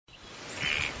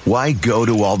Why go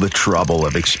to all the trouble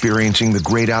of experiencing the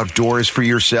great outdoors for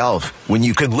yourself when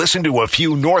you can listen to a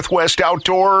few Northwest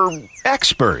Outdoor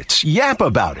experts yap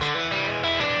about it?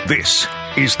 This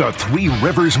is the Three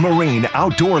Rivers Marine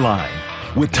Outdoor Line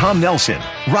with Tom Nelson,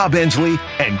 Rob Ensley,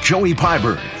 and Joey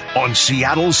Pyburn on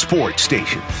Seattle's Sports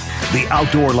Station. The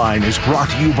Outdoor Line is brought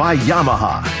to you by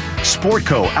Yamaha,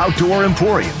 Sportco Outdoor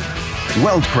Emporium,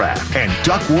 Weldcraft and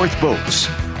Duckworth Boats,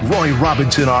 Roy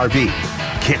Robinson RV,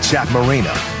 Kitsap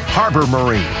Marina, Harbor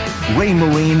Marine, Ray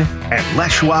Marine, and Les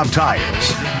Schwab Tires.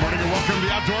 Good morning and welcome to the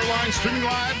Outdoor Line, streaming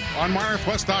live on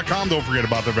mynorthwest.com. Don't forget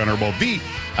about the venerable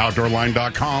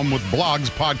theoutdoorline.com with blogs,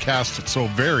 podcasts, and so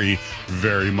very,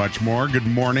 very much more. Good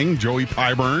morning, Joey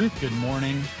Pyburn. Good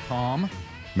morning, Tom.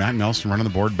 Matt Nelson running the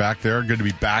board back there. Good to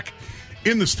be back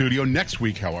in the studio. Next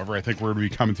week, however, I think we're going to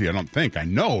be coming to you. I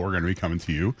know we're going to be coming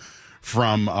to you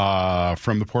from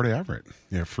the Port of Everett,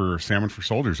 for Salmon for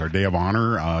Soldiers, our Day of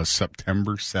Honor,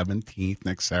 September 17th,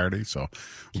 next Saturday. So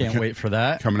can't wait for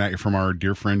that. Coming at you from our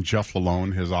dear friend Jeff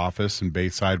Lalone, his office in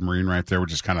Bayside Marine right there,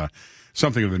 which is kind of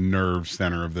something of the nerve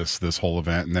center of this whole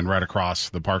event. And then right across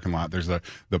the parking lot, there's the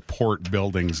port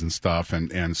buildings and stuff,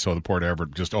 and so the Port of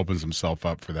Everett just opens himself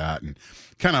up for that. And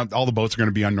kind of all the boats are going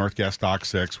to be on North Gas Dock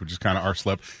 6, which is kind of our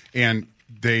slip. And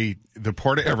the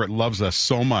Port of Everett loves us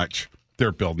so much,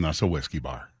 they're building us a whiskey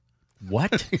bar.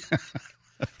 What?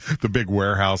 The big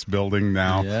warehouse building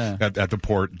now at the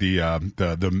port. The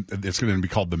it's going to be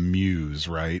called the Muse,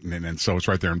 right? And so it's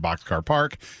right there in Boxcar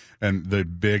Park, and the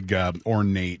big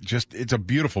ornate. It's a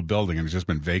beautiful building, and it's just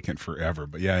been vacant forever.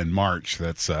 But yeah, in March,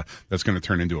 that's going to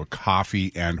turn into a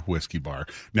coffee and whiskey bar.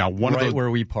 Now, one right of those,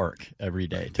 where we park every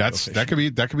day. That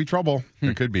could be trouble.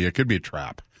 It could be a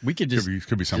trap. We could just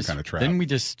could be some kind of trap. Then we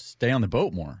just stay on the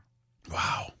boat more.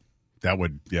 Wow. That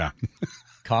would,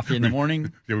 Coffee in the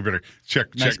morning. Yeah, we better check.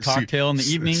 Cocktail in the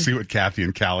evening. See what Kathy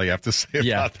and Callie have to say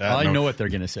about that. I know what they're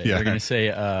going to say. Yeah. They're going to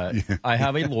say, I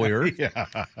have a lawyer,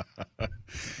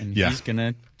 and he's going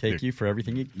to take you for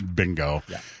everything. Bingo.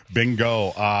 Yeah.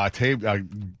 Bingo. I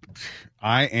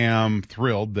am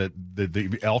thrilled that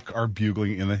the elk are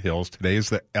bugling in the hills. Today is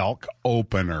the elk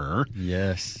opener.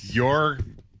 Yes. Your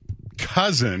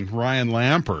cousin, Ryan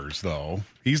Lampers, though,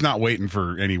 he's not waiting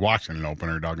for any Washington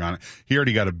opener, doggone it. He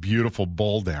already got a beautiful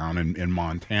bull down in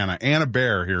Montana and a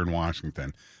bear here in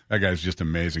Washington. That guy's just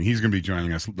amazing. He's going to be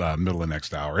joining us middle of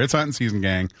next hour. It's hunting season,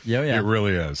 gang. Yeah. It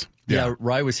really is. Yeah,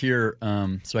 Rye was here,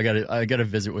 so I got to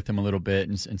visit with him a little bit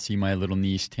and see my little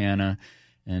niece Tana,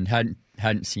 and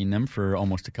hadn't seen them for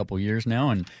almost a couple years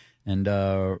now. And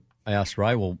I asked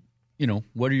Rye, well,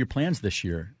 what are your plans this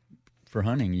year for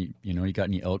hunting? You got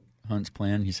any elk hunts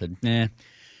planned? He said, nah.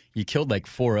 He killed like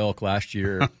 4 elk last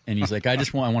year, and he's like, I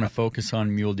want to focus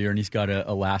on mule deer, and he's got a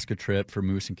Alaska trip for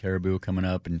moose and caribou coming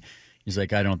up, and he's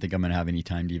like, I don't think I'm going to have any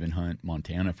time to even hunt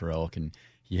Montana for elk. And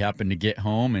he happened to get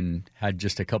home and had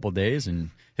just a couple days, and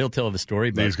he'll tell the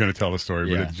story. But he's going to tell the story,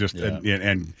 but it's just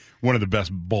and one of the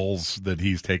best bulls that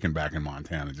he's taken back in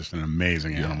Montana. Just an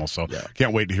amazing animal. So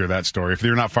can't wait to hear that story. If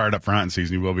you're not fired up for hunting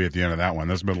season, you will be at the end of that one.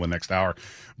 That's the middle of next hour.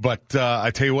 But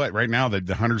I tell you what, right now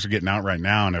the hunters are getting out right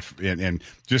now, and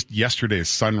just yesterday's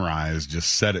sunrise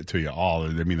just said it to you all.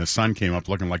 I mean, the sun came up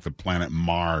looking like the planet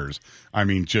Mars. I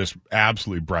mean, just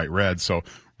absolutely bright red. So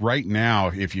right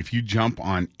now, if you jump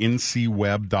on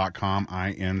nciweb.com,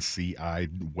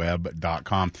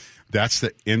 INCIweb.com, that's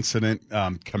the incident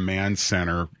command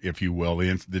center, if you will.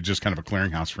 They're just kind of a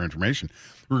clearinghouse for information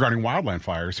regarding wildland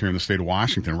fires here in the state of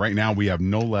Washington. Right now, we have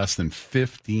no less than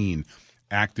 15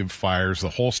 active fires. The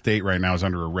whole state right now is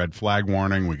under a red flag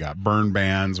warning. We got burn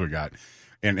bans. We got,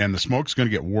 and the smoke's going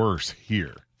to get worse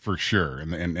here for sure.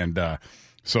 And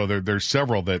so there's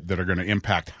several that are going to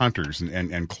impact hunters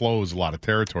and close a lot of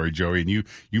territory, Joey. And you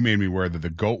made me aware that the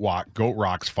Goat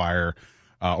Rocks fire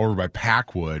over by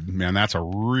Packwood, man, that's a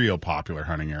real popular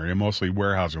hunting area, mostly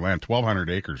Weyerhaeuser land, 1,200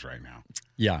 acres right now.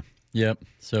 Yeah. Yep.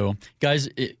 So, guys,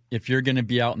 if you're going to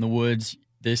be out in the woods,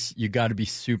 you got to be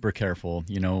super careful,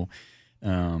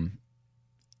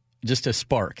 just a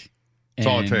spark. That's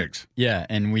all it takes. Yeah,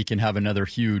 and we can have another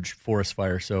huge forest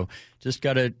fire. So just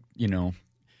got to,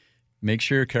 make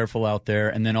sure you're careful out there,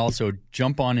 and then also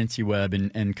jump on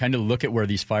NCWeb and kind of look at where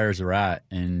these fires are at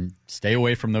and stay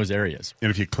away from those areas. And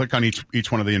if you click on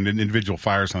each one of the individual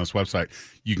fires on this website,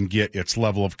 you can get its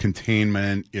level of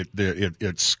containment,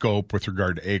 its scope with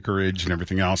regard to acreage and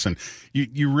everything else. And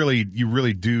you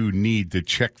really do need to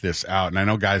check this out. And I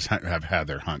know guys have had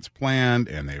their hunts planned,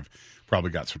 and they've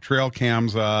probably got some trail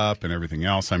cams up and everything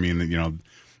else. I mean,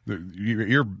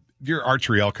 you're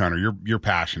archery elk hunter. You're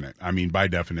passionate. I mean, by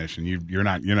definition, you're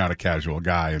not a casual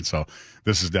guy, and so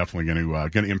this is definitely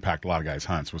going to impact a lot of guys'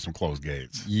 hunts with some closed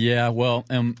gates. Yeah, well,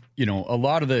 a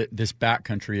lot of this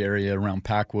backcountry area around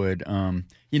Packwood,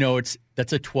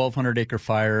 that's a 1,200 acre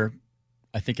fire.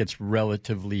 I think it's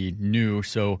relatively new,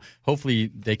 so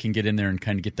hopefully they can get in there and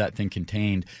kind of get that thing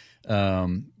contained.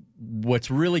 What's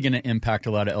really going to impact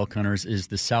a lot of elk hunters is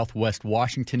the Southwest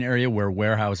Washington area where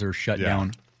Weyerhaeuser shut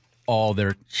down all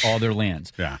their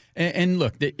lands. Yeah. And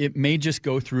look, it may just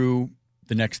go through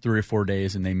the next 3 or 4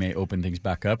 days and they may open things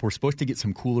back up. We're supposed to get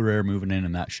some cooler air moving in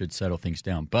and that should settle things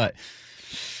down. But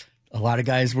a lot of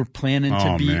guys were planning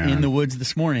to be in the woods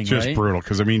this morning, just right? brutal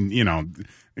because,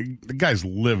 the guys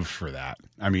live for that.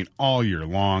 I mean, all year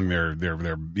long they're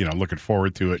looking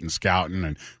forward to it and scouting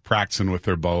and practicing with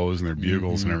their bows and their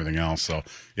bugles and everything else. So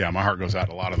yeah, my heart goes out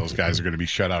to a lot of those guys are going to be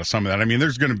shut out of some of that. I mean,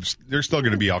 there's still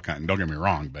going to be elk hunting. Don't get me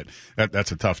wrong, but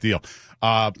that's a tough deal.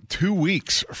 2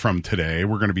 weeks from today,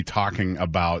 we're going to be talking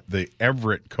about the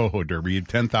Everett Coho Derby,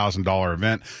 $10,000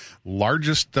 event,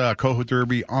 largest Coho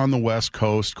Derby on the West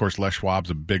Coast. Of course, Les Schwab's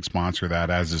a big sponsor of that,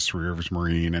 as is Three Rivers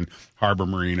Marine and Harbor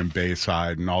Marine and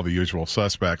Bayside and all the usual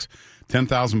suspects.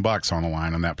 $10,000 on the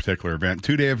line on that particular event.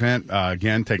 2-day event,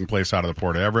 again, taking place out of the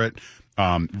Port of Everett.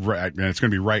 And it's going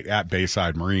to be right at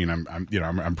Bayside Marine.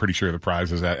 I'm pretty sure the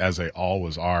prizes, as they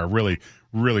always are, really,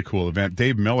 really cool event.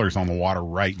 Dave Miller's on the water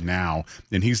right now,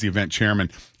 and he's the event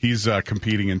chairman. He's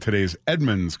competing in today's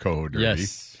Edmonds Coho Derby.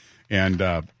 Yes. And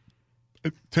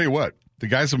tell you what, the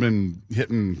guys have been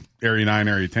hitting Area 9,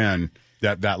 Area 10,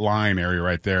 that line area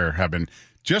right there, have been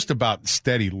just about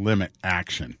steady limit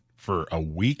action for a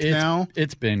week now.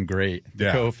 It's been great.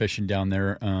 Yeah. Coho fishing down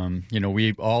there.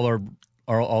 We all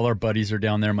our buddies are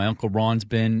down there. My Uncle Ron's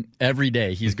been every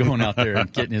day. He's going out there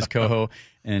and getting his coho.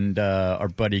 And our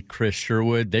buddy Chris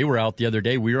Sherwood, they were out the other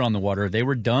day. We were on the water. They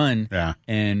were done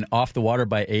and off the water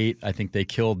by 8. I think they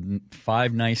killed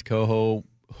 5 nice coho,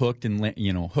 hooked,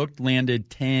 landed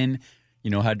 10.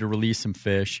 Had to release some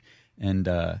fish, and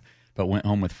but went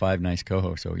home with 5 nice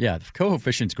coho. So yeah, the coho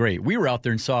fishing's great. We were out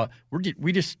there and saw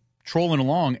we just trolling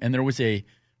along, and there was a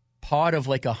pod of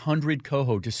like 100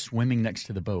 coho just swimming next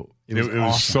to the boat. It was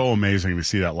awesome. So amazing to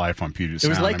see that life on Puget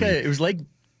Sound. It was like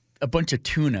a bunch of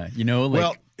tuna,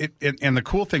 Well, and the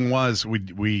cool thing was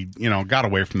we got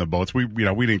away from the boats. We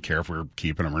didn't care if we were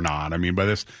keeping them or not. I mean, by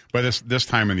this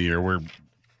time of the year, we're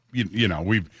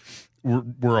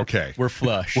okay. We're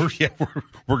flush.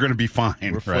 We're going to be fine.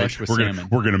 We're right? flush with salmon.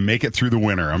 We're going to make it through the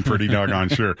winter. I'm pretty doggone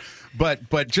sure.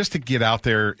 But just to get out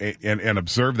there and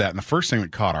observe that, and the first thing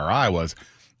that caught our eye was,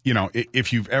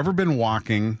 if you've ever been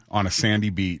walking on a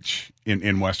sandy beach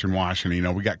in Western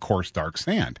Washington, we got coarse, dark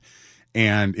sand.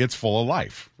 And it's full of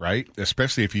life, right?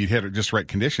 Especially if you hit it just right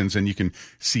conditions, and you can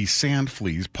see sand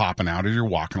fleas popping out as you're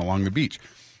walking along the beach.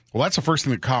 Well, that's the first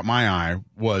thing that caught my eye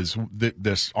was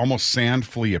this almost sand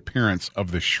flea appearance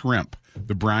of the shrimp,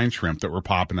 the brine shrimp that were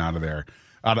popping out of there,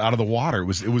 out of the water. It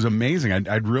was amazing.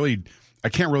 I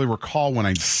can't really recall when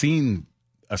I'd seen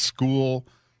a school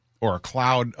or a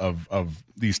cloud of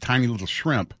these tiny little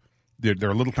shrimp.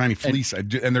 They're a little tiny fleece,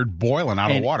 and they're boiling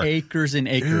out of the water. Acres and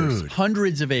acres, Dude.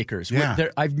 Hundreds of acres. Yeah.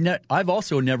 I've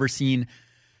also never seen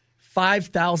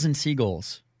 5,000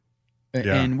 seagulls.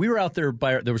 Yeah. And we were out there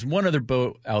there was one other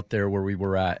boat out there where we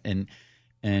were at,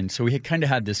 and so we had kind of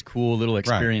had this cool little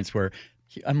experience where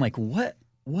I'm like, what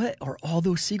are all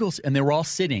those seagulls? And they were all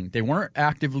sitting. They weren't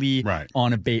actively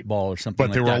on a bait ball or something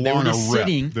but like that. They were along a rip.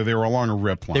 Sitting. They were along a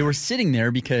rip line. They were sitting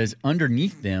there because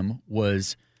underneath them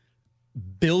was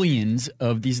billions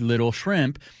of these little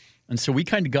shrimp. And so we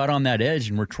kind of got on that edge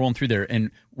and we're trolling through there.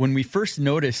 And when we first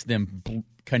noticed them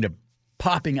kind of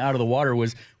popping out of the water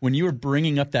was when you were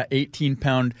bringing up that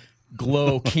 18-pound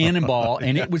glow cannonball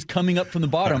and it was coming up from the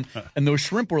bottom and those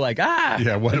shrimp were like,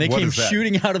 and they came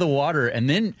shooting out of the water. And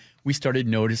then we started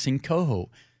noticing coho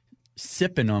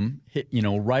sipping them,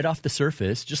 right off the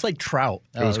surface, just like trout.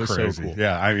 It was crazy. So cool.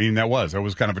 Yeah, I mean, that was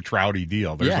kind of a trouty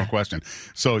deal. There's no question.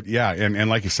 So, yeah, and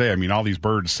like you say, I mean, all these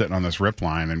birds sitting on this rip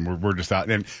line, and we're just out.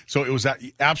 And so it was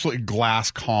absolutely glass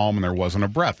calm, and there wasn't a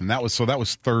breath. And that was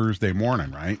Thursday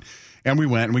morning, right? And we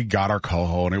went and we got our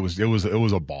coho, and it was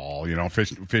a ball,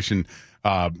 fishing.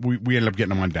 We ended up getting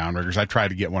them on downriggers. I tried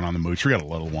to get one on the mooch. We got a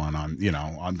little one on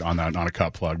a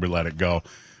cut plug. We let it go.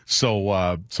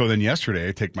 So then yesterday,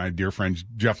 I take my dear friend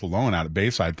Jeff Lalone out at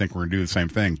Bayside. I think we're going to do the same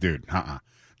thing. Dude,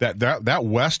 That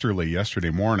westerly yesterday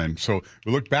morning. So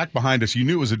we looked back behind us. You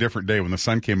knew it was a different day when the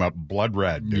sun came up blood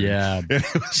red. Dude. Yeah. And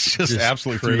it was just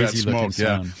absolutely through that smoke.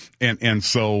 Yeah. And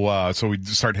so we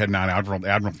started heading out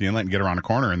Admiralty Inlet and get around the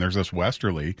corner, and there's this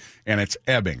westerly, and it's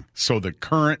ebbing. So the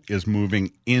current is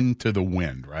moving into the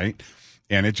wind, right?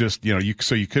 And it just, you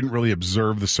couldn't really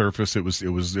observe the surface. It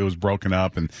was broken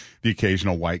up, and the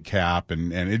occasional white cap,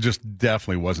 and it just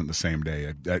definitely wasn't the same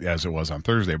day as it was on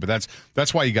Thursday. But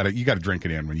that's why you got to drink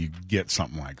it in when you get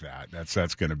something like that.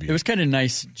 That's going to be. It was kind of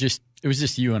nice. It was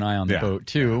just you and I on the boat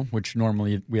too, which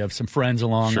normally we have some friends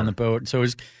along on the boat. So it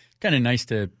was kind of nice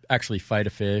to actually fight a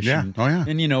fish. Yeah.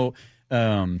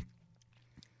 And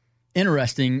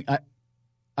interesting.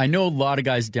 I know a lot of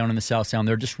guys down in the South Sound.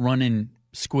 They're just running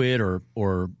squid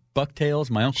or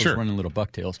bucktails. My uncle's running little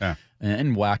bucktails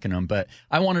and whacking them. But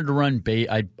I wanted to run bait.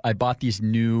 I bought these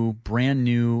brand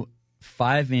new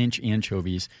 5-inch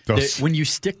anchovies. When you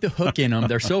stick the hook in them,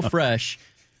 they're so fresh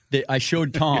that I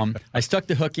showed Tom. I stuck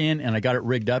the hook in and I got it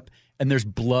rigged up, and there's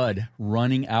blood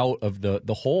running out of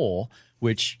the hole,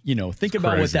 which, think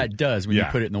about what that does when you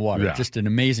put it in the water. It's just an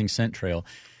amazing scent trail.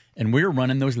 And we were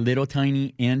running those little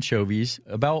tiny anchovies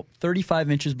about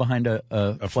 35 inches behind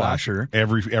a flasher.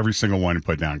 Every single one you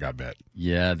put down got bit.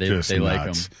 Yeah, they like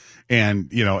them.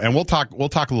 And and we'll talk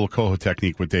a little coho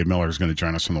technique with Dave Miller, who's going to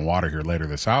join us from the water here later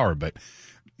this hour. But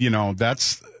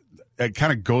it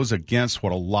kind of goes against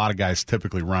what a lot of guys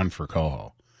typically run for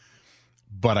coho.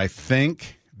 But I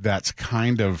think that's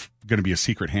kind of going to be a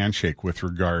secret handshake with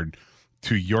regard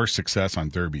to your success on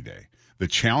Derby Day. The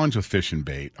challenge with fishing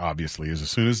bait, obviously, is as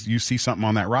soon as you see something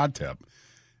on that rod tip,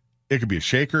 it could be a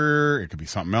shaker, it could be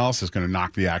something else that's going to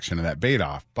knock the action of that bait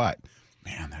off. But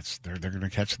man, they're going to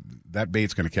catch that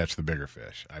bait's going to catch the bigger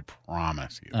fish. I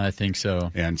promise you. I think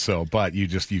so. And so, but you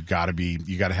got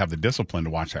to have the discipline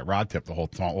to watch that rod tip the whole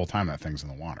time that thing's in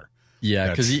the water. Yeah,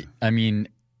 because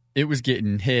it was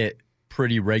getting hit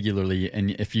pretty regularly, and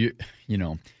if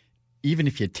even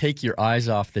if you take your eyes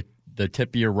off the tip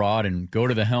of your rod and go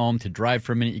to the helm to drive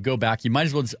for a minute, you go back. You might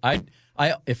as well.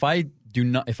 If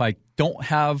I don't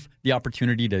have the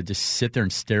opportunity to just sit there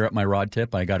and stare at my rod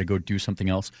tip, I got to go do something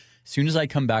else. As soon as I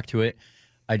come back to it,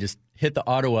 I just hit the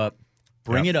auto up,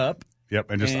 bring it up. Yep,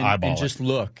 and just eyeball and just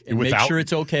look and make sure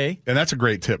it's okay. And that's a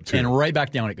great tip too. And right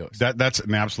back down it goes. That's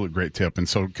an absolute great tip. And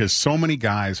so, because so many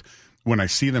guys, when I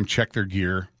see them check their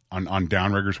gear on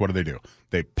downriggers, what do?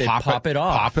 They pop it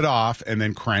off, and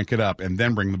then crank it up, and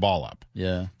then bring the ball up.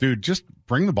 Yeah, dude, just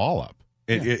bring the ball up.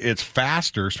 It's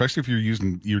faster, especially if you're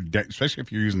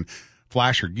using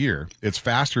flasher gear. It's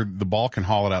faster. The ball can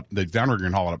haul it up. The downrigger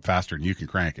can haul it up faster, and you can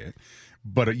crank it.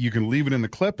 But you can leave it in the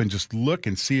clip and just look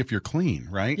and see if you're clean,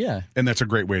 right? Yeah. And that's a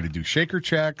great way to do shaker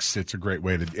checks. It's a great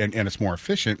way to, and it's more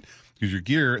efficient because your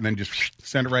gear, and then just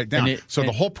send it right down.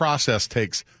 The whole process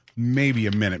takes maybe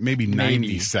a minute, maybe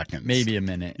 90 seconds. Maybe a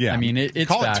minute. Yeah. I mean,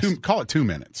 it's fast. Call it 2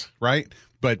 minutes, right?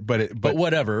 But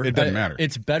whatever. It doesn't matter.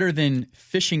 It's better than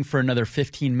fishing for another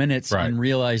 15 minutes and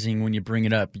realizing when you bring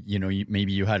it up,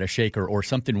 maybe you had a shaker or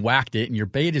something whacked it and your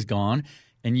bait is gone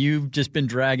and you've just been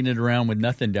dragging it around with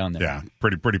nothing down there. Yeah,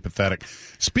 pretty pathetic.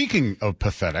 Speaking of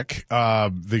pathetic,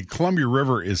 the Columbia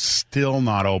River is still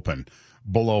not open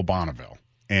below Bonneville.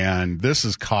 And this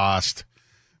has cost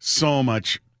so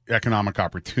much economic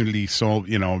opportunity. So,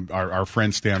 our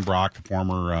friend Stan Brock, the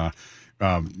former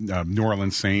New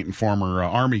Orleans Saint and former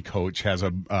Army coach, has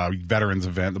a veterans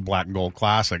event, the Black and Gold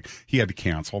Classic. He had to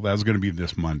cancel. That was going to be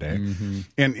this Monday. Mm-hmm.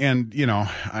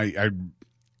 And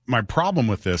my problem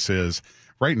with this is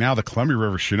right now the Columbia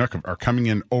River Chinook are coming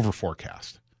in over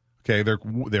forecast. Okay, they're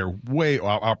way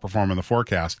outperforming the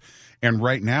forecast. And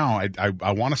right now,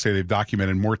 I want to say they've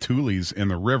documented more tules in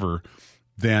the river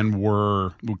than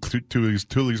were tules.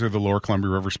 Tules are the lower Columbia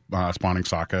River spawning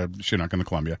sockeye, Chinook, and the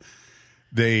Columbia.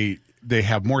 They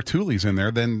have more tules in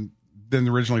there than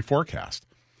originally forecast.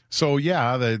 So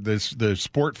yeah, the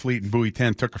sport fleet and buoy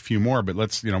 10 took a few more, but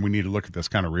we need to look at this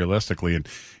kind of realistically. And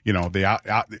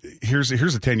here's a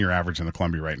 10-year average in the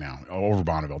Columbia right now over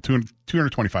Bonneville,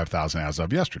 225,000 as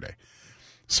of yesterday.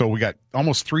 So we got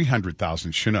almost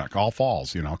 300,000 Chinook, all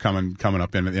falls, coming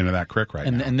up into that creek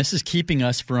right now. And this is keeping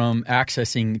us from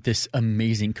accessing this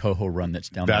amazing coho run that's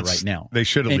down there right now. They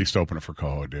should at least open it for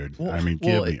coho, dude. Give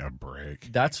me a break.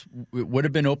 It would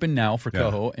have been open now for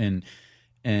coho,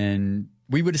 and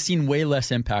we would have seen way less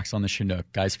impacts on the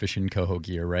Chinook, guys fishing coho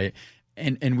gear, right?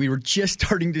 And we were just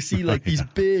starting to see these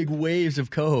big waves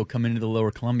of coho come into the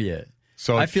lower Columbia.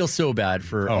 So I feel so bad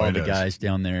for all the guys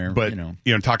down there. But,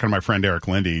 talking to my friend Eric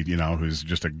Lindy, who's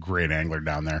just a great angler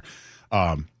down there,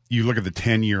 you look at the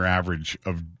 10-year average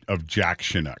of Jack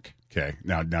Chinook, Okay,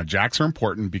 now jacks are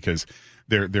important because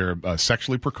they're a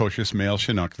sexually precocious male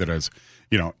Chinook that is,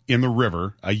 in the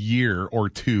river a year or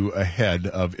two ahead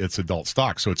of its adult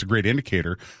stock. So it's a great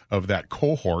indicator of that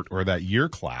cohort or that year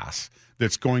class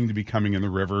that's going to be coming in the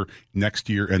river next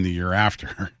year and the year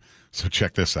after. So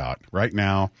check this out. Right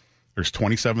now, there's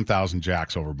 27,000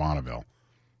 jacks over Bonneville.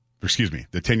 Excuse me,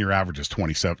 the 10-year average is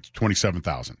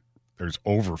 27,000. There's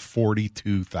over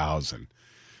 42,000.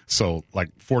 So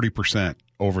like 40%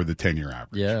 over the 10-year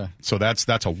average. Yeah. So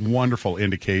that's a wonderful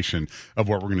indication of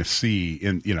what we're going to see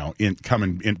in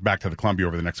coming back to the Columbia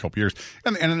over the next couple of years,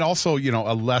 and then also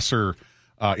a lesser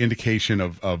indication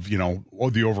of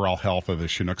the overall health of the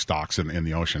Chinook stocks in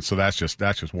the ocean. So that's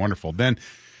just wonderful. Then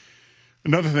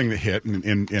another thing that hit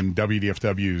in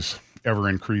WDFW's ever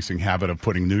increasing habit of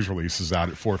putting news releases out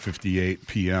at 4:58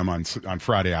 p.m. on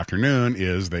Friday afternoon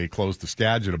is they closed the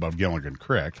Skagit above Gilligan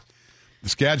Creek. The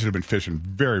Skagit have been fishing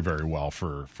very, very well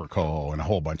for coho and a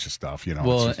whole bunch of stuff.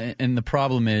 Well, and the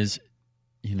problem is,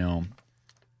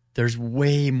 there's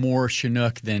way more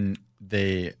Chinook than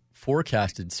they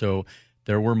forecasted. So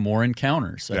there were more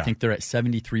encounters. I think they're at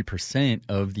 73%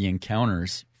 of the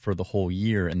encounters for the whole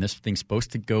year, and this thing's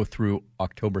supposed to go through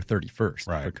October 31st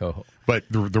for coho. But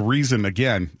the reason,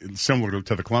 again, similar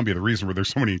to the Columbia, the reason where there's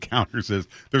so many encounters is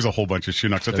there's a whole bunch of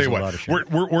Chinooks. I'll tell you what,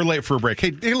 we're late for a break.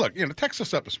 Hey, look, text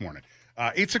us up this morning.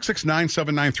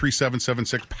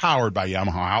 866-979-3776, powered by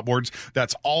Yamaha Outboards.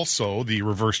 That's also the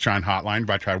reverse chine hotline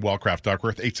by Wellcraft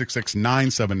Duckworth,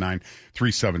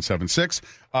 866-979-3776.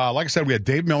 Like I said, we had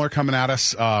Dave Miller coming at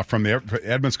us from the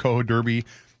Edmonds Coho Derby.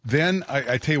 Then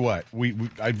I tell you what,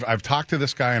 I've talked to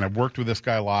this guy and I've worked with this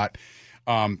guy a lot.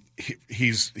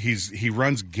 He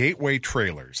runs Gateway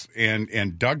Trailers,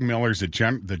 and Doug Miller's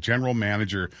the general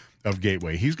manager of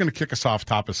Gateway. He's going to kick us off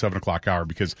top of 7 o'clock hour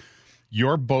because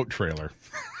your boat trailer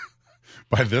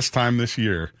by this time this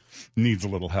year needs a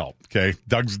little help. Okay,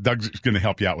 Doug's going to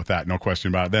help you out with that, no question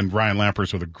about it. Then Ryan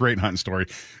Lampers with a great hunting story.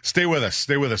 Stay with us.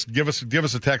 Give us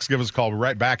a text. Give us a call. We're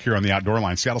right back here on the Outdoor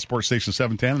Line, Seattle Sports Station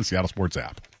 710 and the Seattle Sports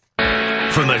app.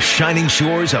 From the shining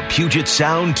shores of Puget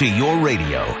Sound to your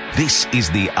radio, this is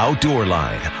the Outdoor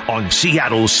Line on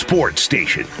Seattle Sports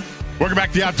Station. Welcome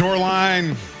back to the Outdoor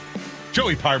Line.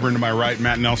 Joey Pyburn to my right,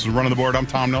 Matt Nelson running the board. I'm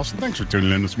Tom Nelson. Thanks for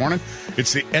tuning in this morning.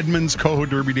 It's the Edmonds Coho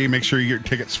Derby Day. Make sure you get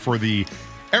tickets for the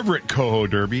Everett Coho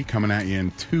Derby coming at you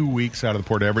in 2 weeks out of the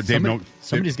Port Everett.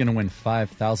 Somebody's going to win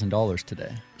 $5,000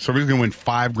 today. Somebody's going to win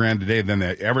 $5,000 today. Then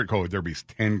the Everett Coho Derby is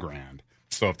 $10,000.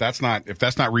 So if that's not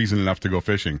reason enough to go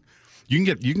fishing, you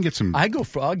can get some. I go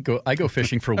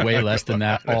fishing for way less than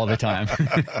that all the time.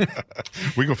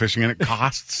 We go fishing and it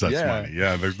costs us money.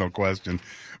 Yeah, there's no question.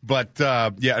 But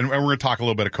and we're going to talk a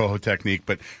little bit of coho technique.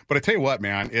 But I tell you what,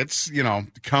 man, it's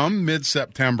come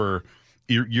mid-September,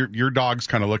 your dog's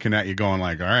kind of looking at you, going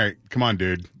like, "All right, come on,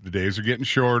 dude. The days are getting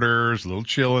shorter. There's a little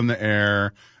chill in the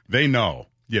air." They know,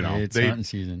 it's hunting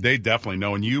season. They definitely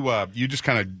know, and you just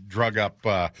kind of drug up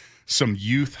some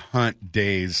youth hunt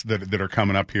days that are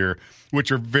coming up here,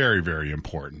 which are very, very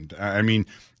important. I mean,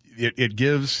 it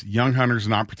gives young hunters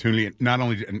an opportunity, not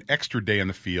only an extra day in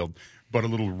the field, but a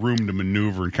little room to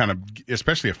maneuver and kind of,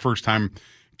 especially a first-time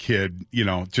kid,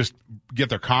 just get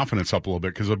their confidence up a little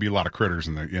bit, because there'll be a lot of critters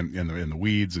in the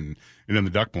weeds and in the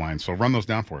duck blind. So run those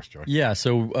down for us, Joey. Yeah.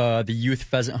 So the youth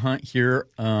pheasant hunt here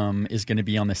is going to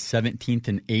be on the 17th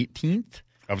and 18th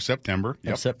of September.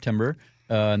 Yep.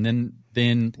 And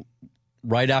then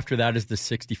right after that is the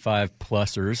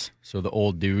 65-plussers, so the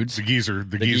old dudes. The geezer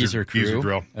crew. Geezer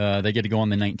drill. They get to go on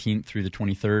the 19th through the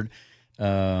 23rd.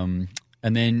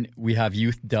 And then we have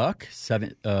youth duck,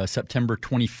 September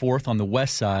 24th on the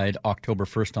west side, October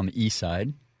 1st on the east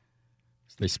side.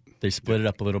 So they split it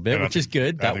up a little bit, which is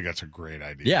good. I think that's a great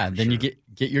idea. Yeah, then you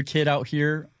get your kid out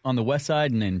here on the west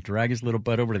side and then drag his little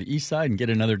butt over to the east side and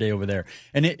get another day over there.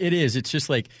 And it's just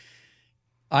like,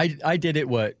 I did it,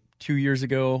 2 years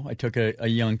ago. I took a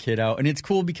young kid out, and it's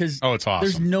cool because it's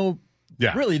awesome.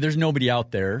 There's nobody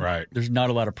out there. Right. There's not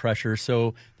a lot of pressure,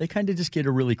 so they kind of just get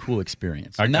a really cool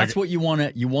experience. And that's what you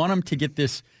want. You want them to get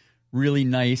this really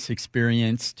nice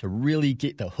experience, to really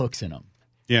get the hooks in them.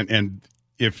 And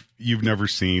if you've never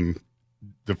seen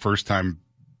the first time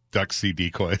ducks see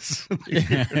decoys,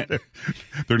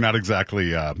 they're not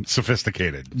exactly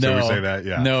sophisticated. So we say that,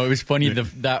 yeah. No, it was funny.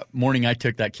 That morning I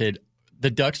took that kid, the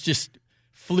ducks just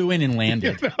flew in and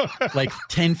landed like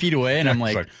 10 feet away. And I'm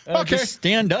like, okay, just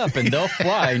stand up and they'll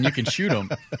fly and you can shoot them.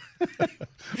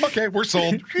 Okay, we're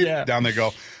sold. Yeah. Down they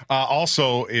go.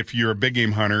 Also, if you're a big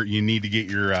game hunter, you need to get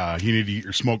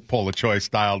your smoke pole of choice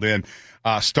dialed in.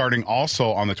 Starting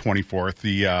also on the 24th,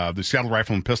 the Seattle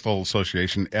Rifle and Pistol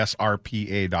Association,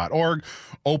 SRPA.org,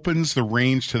 opens the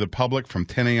range to the public from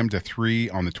 10 a.m. to 3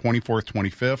 on the 24th,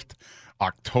 25th,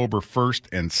 October 1st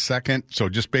and 2nd. So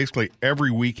just basically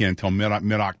every weekend till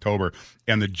mid-October.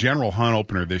 And the general hunt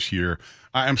opener this year,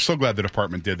 I'm so glad the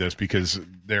department did this because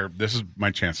this is my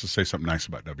chance to say something nice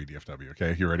about WDFW.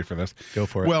 Okay, you ready for this? Go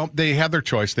for it. Well, they had their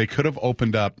choice. They could have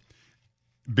opened up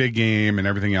big game and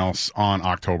everything else on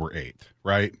October 8th,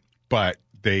 right? But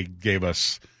they gave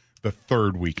us the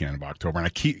third weekend of October,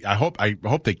 and I hope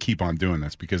they keep on doing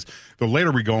this because the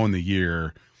later we go in the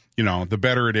year, the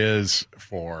better it is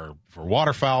for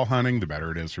waterfowl hunting, the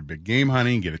better it is for big game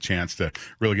hunting. Get a chance to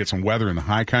really get some weather in the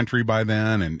high country by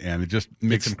then, and it just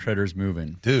makes some critters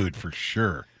moving, dude, for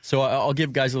sure. So I'll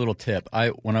give guys a little tip.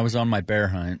 When I was on my bear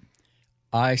hunt,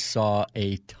 I saw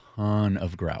a ton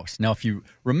of grouse. Now, if you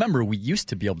remember, we used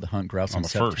to be able to hunt grouse on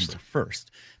September 1st,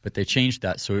 but they changed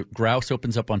that. So grouse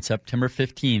opens up on September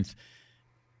 15th.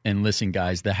 And listen,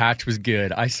 guys, the hatch was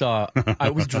good. I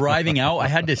was driving out. I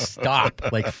had to stop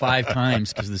like 5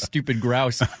 times because the stupid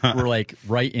grouse were like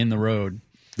right in the road.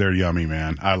 They're yummy,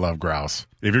 man. I love grouse.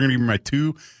 If you're going to give me my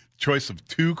choice of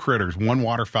 2 critters, one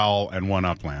waterfowl and one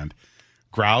upland,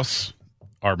 grouse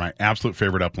are my absolute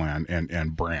favorite upland,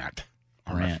 and brant.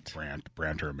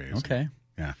 Brant are amazing. Okay.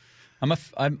 Yeah.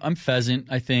 I'm pheasant,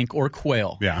 I think, or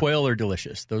quail. Yeah. Quail are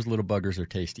delicious. Those little buggers are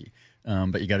tasty.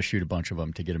 But you got to shoot a bunch of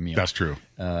them to get a meal. That's true.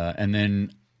 And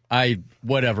then I eat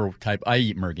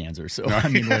mergansers. So I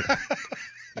mean,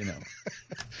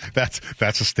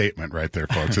 That's a statement right there,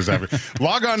 folks.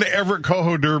 Log on to Everett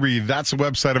Coho Derby. That's the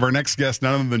website of our next guest,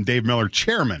 none other than Dave Miller,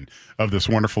 chairman of this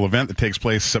wonderful event that takes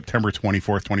place September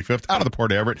 24th, 25th, out of the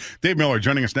Port of Everett. Dave Miller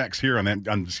joining us next here on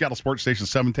the Seattle Sports Station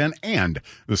 710 and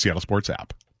the Seattle Sports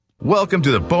app. Welcome to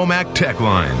the Bomac Tech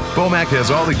Line. Bomac has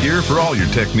all the gear for all your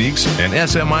techniques, and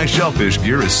SMI Shellfish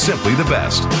gear is simply the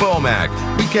best. Bomac,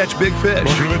 we catch big fish.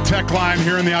 Welcome to the Tech Line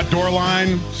here in the Outdoor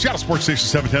Line, Seattle Sports Station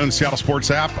 710 and Seattle Sports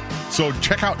app. So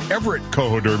check out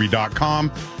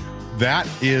EverettCohoDerby.com. That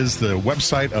is the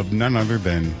website of none other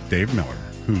than Dave Miller,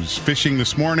 who's fishing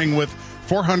this morning with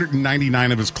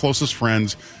 499 of his closest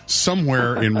friends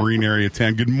somewhere in Marine Area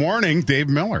 10. Good morning, Dave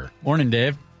Miller. Morning,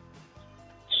 Dave.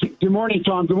 Good morning,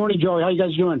 Tom. Good morning, Joey. How you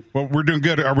guys doing? Well, we're doing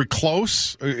good. Are we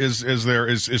close?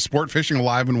 Is sport fishing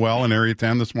alive and well in Area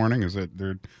 10 this morning? Is it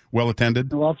they're well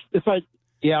attended? Well, if I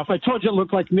told you it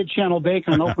looked like mid-channel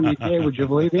bacon on opening day, would you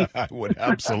believe me? I would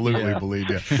absolutely believe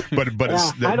you. But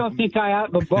I don't think I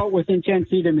have a boat within 10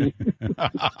 feet of me.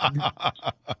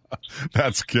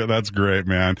 That's good. That's great,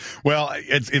 man. Well,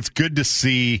 it's good to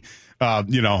see.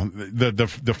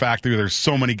 The fact that there's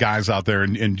so many guys out there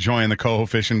enjoying the coho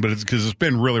fishing, but it's because it's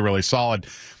been really, really solid.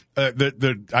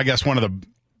 I guess one of the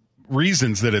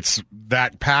reasons that it's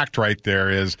that packed right there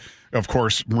is, of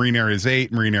course, Marine Areas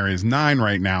 8, Marine Areas 9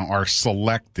 right now are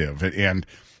selective. And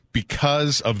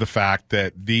because of the fact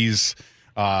that these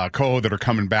coho that are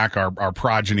coming back are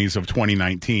progenies of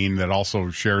 2019 that also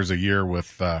shares a year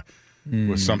with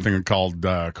something called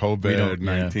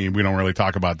COVID-19. We don't really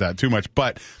talk about that too much,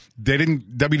 but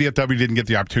WDFW didn't get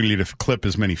the opportunity to clip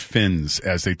as many fins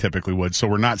as they typically would, so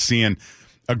we're not seeing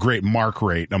a great mark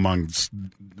rate amongst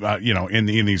in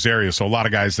these areas. So a lot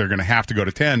of guys, they're going to have to go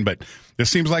to 10, but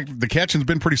this seems like the catching's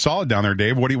been pretty solid down there,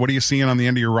 Dave. What are you seeing on the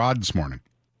end of your rod this morning?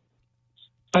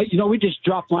 We just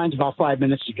dropped lines about 5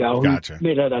 minutes ago. Gotcha. We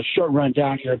made a short run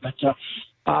down here, but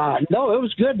no, it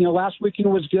was good. Last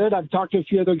weekend was good. I've talked to a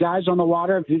few other guys on the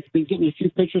water. I've been getting a few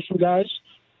pictures from guys.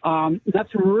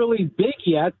 Nothing really big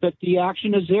yet, but the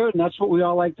action is there, and that's what we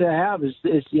all like to have is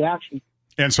the action.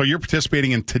 And so you're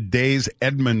participating in today's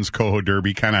Edmonds Coho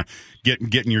Derby, kind of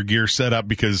getting your gear set up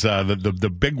because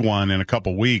the big one in a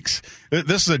couple weeks.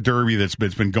 This is a derby that's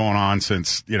been going on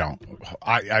since it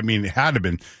had to have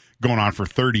been going on for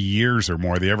 30 years or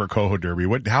more. The Everett Coho Derby.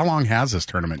 How long has this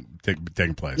tournament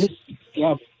taken place?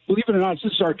 Believe it or not,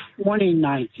 this is our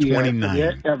 29th year.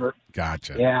 29 ever.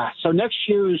 Gotcha. Yeah. So next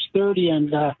year is 30,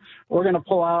 and we're going to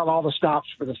pull out all the stops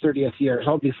for the 30th year.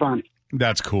 It'll be fun.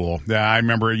 That's cool. Yeah, I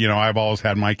remember, I've always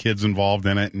had my kids involved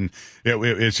in it, and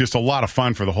it's just a lot of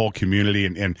fun for the whole community,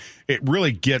 and it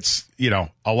really gets,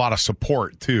 a lot of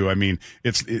support, too. I mean,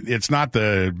 it's not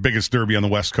the biggest derby on the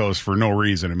West Coast for no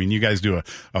reason. I mean, you guys do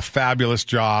a fabulous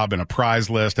job and a prize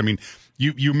list. I mean,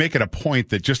 you make it a point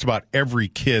that just about every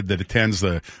kid that attends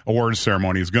the awards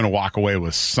ceremony is going to walk away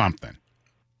with something.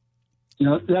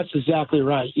 That's exactly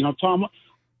right. Tom,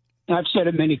 I've said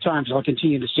it many times. I'll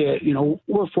continue to say it.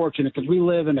 We're fortunate because we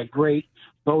live in a great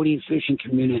boating, fishing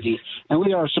community, and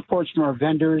we are supports from our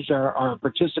vendors, our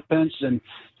participants, and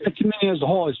the community as a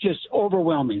whole is just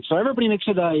overwhelming. So everybody makes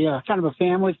it a kind of a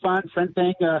family fun, friend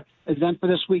thing event for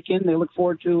this weekend. They look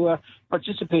forward to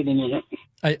participating in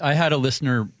it. I had a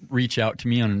listener reach out to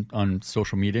me on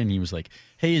social media, and he was like,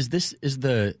 "Hey, is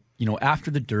the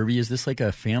after the Derby, is this like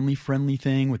a family-friendly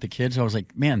thing with the kids?" I was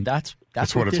like, man, that's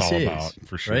what it's this all is, about,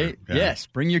 for sure. Right? Yeah. Yes,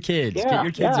 bring your kids. Get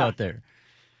your kids out there.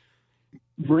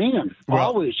 Bring them.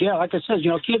 Always. Yeah, like I said,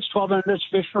 kids 12 and under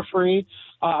fish for free.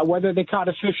 Whether they caught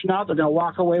a fish or not, they're going to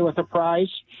walk away with a prize.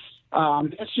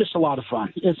 It's just a lot of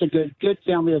fun. It's a good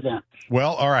family event.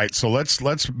 Well, all right. So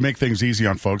let's make things easy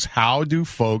on folks. How do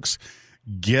folks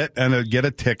get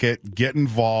a ticket, get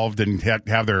involved, and have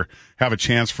a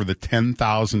chance for the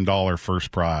 $10,000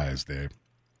 first prize, Dave?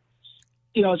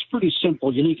 It's pretty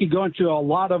simple. You can go into a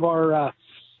lot of our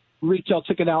retail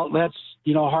ticket outlets,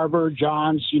 Harbor,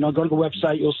 John's, go to the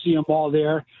website, you'll see them all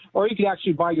there. Or you can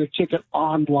actually buy your ticket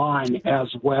online as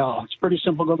well. It's pretty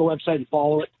simple. Go to the website and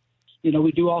follow it.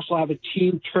 We do also have a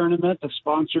team tournament that's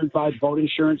sponsored by Boat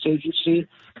Insurance Agency.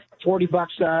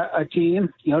 $40 a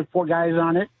team, 4 guys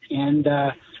on it. And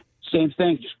same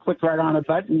thing, just click right on a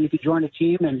button. You can join a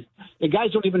team, and the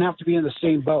guys don't even have to be in the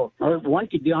same boat. Or one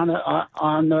could be on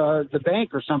the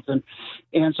bank or something.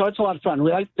 And so it's a lot of fun.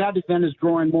 That event is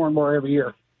growing more and more every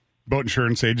year. Boat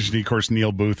Insurance Agency, of course,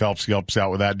 Neil Booth helps out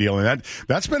with that deal, and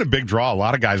that's been a big draw. A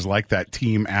lot of guys like that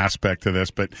team aspect to this,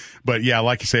 but yeah,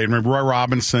 like you say, remember Roy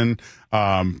Robinson,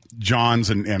 Johns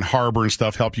and Harbor and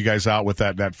stuff help you guys out with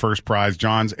that first prize.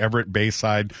 Johns, Everett,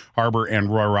 Bayside, Harbor,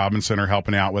 and Roy Robinson are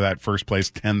helping out with that first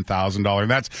place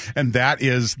 $10,000. And that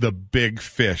is the big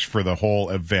fish for the whole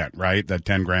event, right? That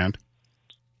 $10,000.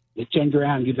 The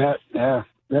 $10,000, you bet. Yeah,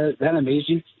 that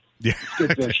amazing. Yeah,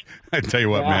 I tell you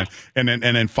what, man, and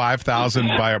then 5,000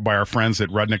 by our friends at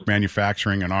Rudnick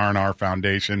Manufacturing and R&R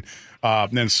Foundation.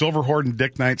 Then Silverhorn and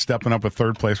Dick Knight stepping up with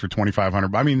third place for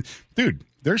 2,500. I mean, dude,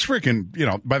 there's freaking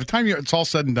by the time it's all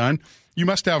said and done, you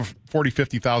must have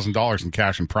 $40,000-$50,000 in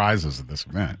cash and prizes at this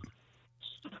event.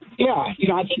 Yeah, I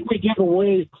think we give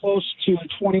away close to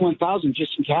 21,000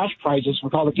 just in cash prizes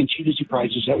with all the contingency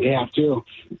prizes that we have too.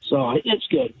 So it's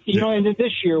good. And then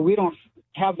this year we don't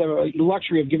have the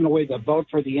luxury of giving away the boat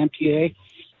for the MPA.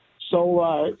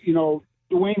 So,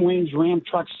 Dwayne Wayne's Ram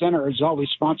Truck Center has always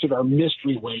sponsored our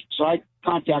mystery weight. So I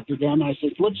contacted them and I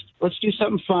said, let's do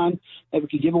something fun that we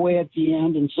could give away at the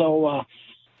end. And so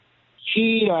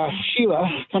Sheila,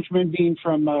 countryman being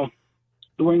from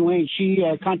Dwayne Wayne, she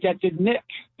contacted Nick.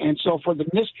 And so for the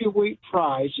mystery weight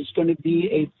prize, it's going to be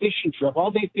a fishing trip,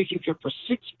 all-day fishing trip for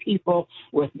 6 people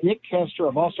with Nick Kester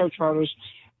of All Star Charters.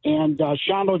 And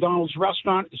Sean O'Donnell's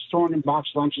restaurant is throwing in box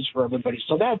lunches for everybody.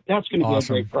 So that's going to be a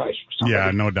great prize for somebody. Yeah,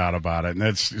 no doubt about it. And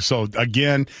that's so,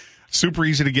 again, super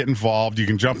easy to get involved. You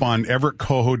can jump on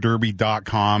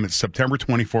EverettCohoDerby.com. It's September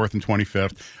 24th and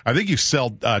 25th. I think you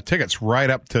sell tickets right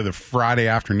up to the Friday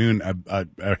afternoon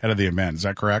ahead of the event. Is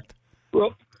that correct?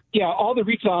 Well, yeah, all the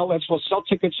retail outlets will sell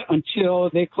tickets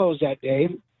until they close that day.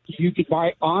 You could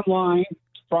buy online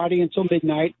Friday until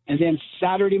midnight, and then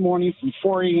Saturday morning from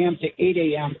 4 a.m. to 8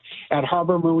 a.m. at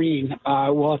Harbor Marine.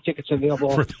 We'll have tickets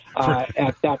available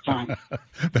at that time.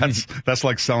 That's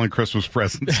like selling Christmas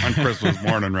presents on Christmas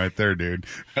morning right there, dude.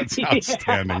 That's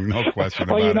outstanding. No question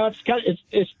about it.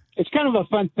 It's kind of a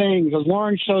fun thing because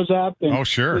Lauren shows up and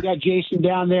we got Jason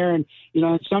down there, and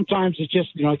sometimes it's just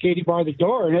Katie bar the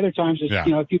door, and other times it's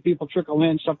a few people trickle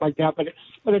in, stuff like that.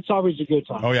 But it's always a good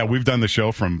time. Oh yeah, we've done the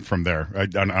show from there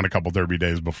on a couple Derby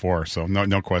days before, so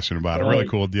no question about it. Really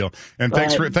cool deal. And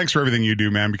thanks for everything you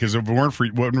do, man. Because if it weren't for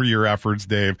your efforts,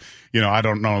 Dave, I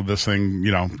don't know if this thing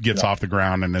gets off the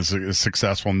ground and is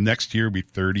successful. Next year will be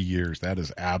 30 years. That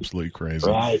is absolutely crazy.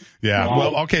 Right. Yeah. Right.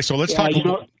 Well, okay. So let's talk.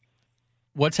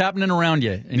 What's happening around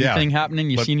you? Anything happening?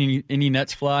 You seen any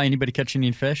nets fly? Anybody catch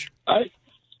any fish? I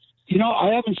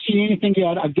haven't seen anything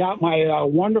yet. I've got my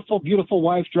wonderful, beautiful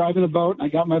wife driving the boat, and I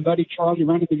got my buddy Charlie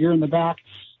running the gear in the back,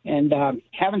 and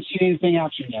haven't seen anything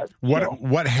action yet.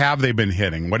 What have they been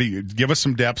hitting? What do you give us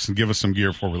some depths and give us some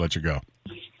gear before we let you go?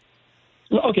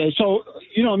 Okay, so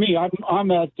me,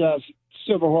 I'm at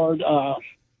Silverhorn.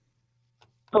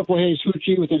 Purple Haze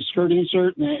Hoochie with a skirt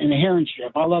insert and a herring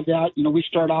strip. I love that. We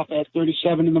start off at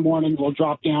 37 in the morning. We'll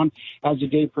drop down as the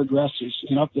day progresses.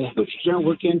 If the hoochies aren't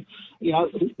working,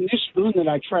 this spoon that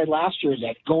I tried last year is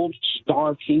that Gold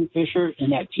Star Kingfisher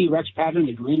in that T-Rex pattern,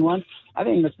 the green one. I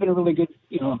think that's been a really good,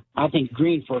 I think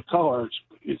green for a color.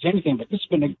 It's anything, but this has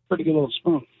been a pretty good little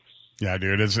spoon. Yeah,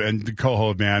 dude. And the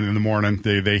Coho, man, in the morning,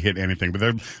 they hit anything.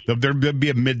 But there'll be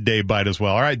a midday bite as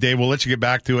well. All right, Dave, we'll let you get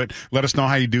back to it. Let us know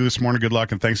how you do this morning. Good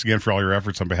luck, and thanks again for all your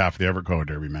efforts on behalf of the Everett Coho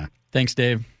Derby, man. Thanks,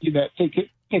 Dave. You bet.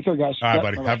 Take care, guys. All right,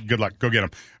 buddy. Have good luck. Go get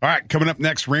them. All right, coming up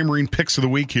next, Raymarine Picks of the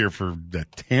Week here for the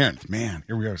 10th. Man,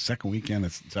 here we are, second weekend.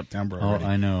 It's September already. Oh,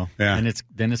 I know. Yeah. And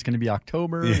then it's going to be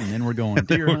October, and then we're going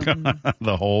deer hunting.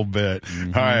 The whole bit.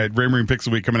 Mm-hmm. All right, Raymarine Picks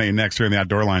of the Week coming at you next here in the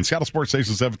Outdoor Line. Seattle Sports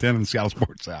Station 710 and the Seattle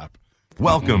Sports app.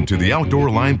 Welcome to the Outdoor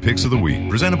Line Picks of the Week,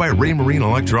 presented by Raymarine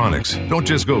Electronics. Don't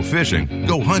just go fishing,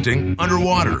 go hunting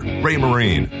underwater.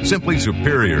 Raymarine, simply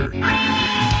superior.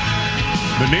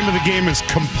 The name of the game is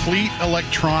complete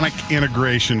electronic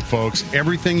integration, folks.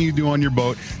 Everything you do on your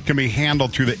boat can be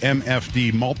handled through the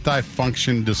MFD,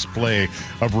 multi-function display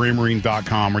of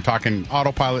Raymarine.com. We're talking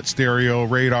autopilot, stereo,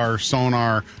 radar,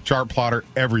 sonar, chart plotter,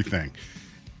 everything.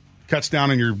 Cuts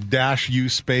down on your dash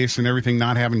use space and everything,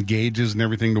 not having gauges and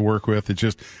everything to work with. It's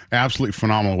just absolutely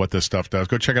phenomenal what this stuff does.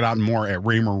 Go check it out and more at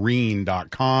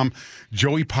raymarine.com.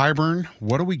 Joey Pyburn,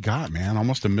 what do we got, man?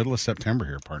 Almost the middle of September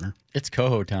here, partner. It's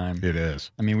coho time. It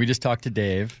is. I mean, we just talked to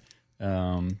Dave.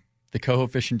 The coho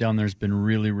fishing down there has been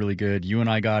really, really good. You and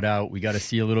I got out. We got to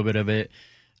see a little bit of it.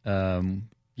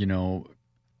 You know,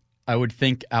 I would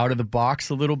think out of the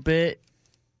box a little bit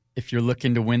if you're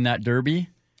looking to win that derby.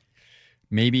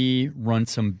 Maybe run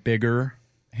some bigger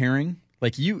herring.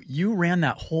 Like you ran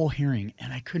that whole herring,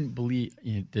 and I couldn't believe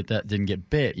that didn't get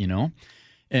bit. You know,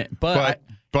 but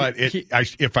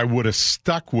if I would have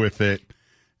stuck with it,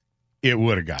 it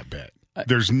would have got bit.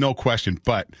 There's no question.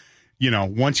 But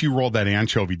once you rolled that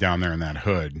anchovy down there in that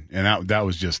hood, and that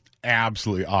was just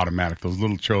absolutely automatic. Those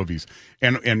little chovies,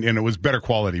 and it was better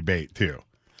quality bait too.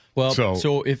 Well,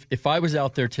 so if I was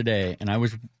out there today and I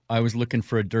was looking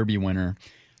for a derby winner,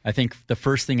 I think the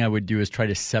first thing I would do is try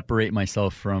to separate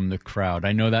myself from the crowd.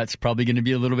 I know that's probably going to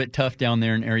be a little bit tough down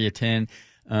there in Area 10.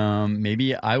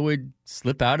 Maybe I would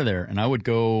slip out of there and I would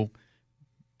go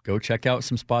check out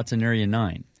some spots in Area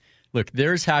 9. Look,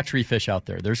 there's hatchery fish out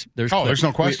there. There's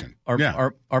no question.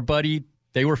 Our buddy,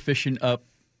 they were fishing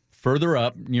further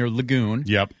up near Lagoon.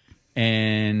 Yep.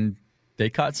 And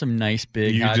they caught some nice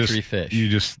big hatchery fish.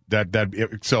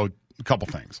 So a couple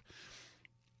things.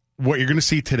 What you're going to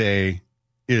see today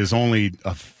is only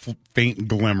a faint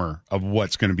glimmer of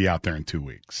what's going to be out there in 2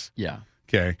 weeks. Yeah.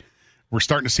 Okay. We're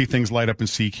starting to see things light up in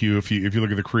CQ if you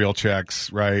look at the creel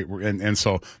checks, right? And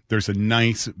so there's a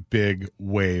nice big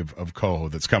wave of coho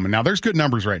that's coming. Now, there's good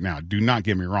numbers right now. Do not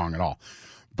get me wrong at all.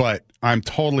 But I'm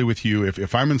totally with you.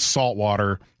 If I'm in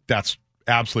saltwater, that's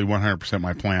absolutely 100%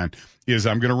 my plan, is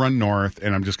I'm going to run north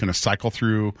and I'm just going to cycle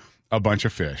through a bunch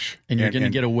of fish. And you're going to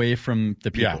get away from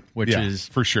the people, which is...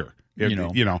 for sure.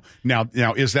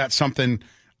 Now is that something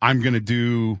I'm going to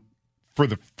do for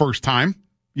the first time?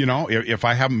 If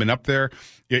I haven't been up there,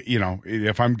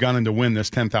 if I'm gunning to win this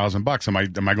 $10,000,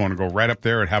 am I going to go right up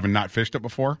there and having not fished it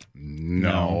before?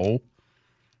 No.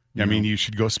 I mean, you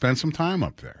should go spend some time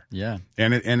up there. Yeah.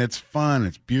 And it's fun.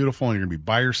 It's beautiful. And you're going to be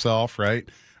by yourself, right?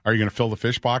 Are you going to fill the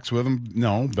fish box with them?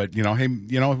 No, but hey,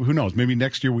 who knows? Maybe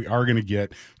next year we are going to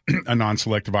get a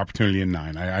non-selective opportunity in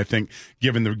 9. I think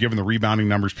given the rebounding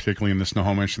numbers, particularly in the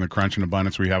Snohomish and the crunch and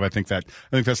abundance we have, I think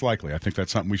that's likely. I think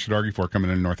that's something we should argue for coming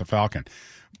in north of Falcon.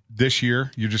 This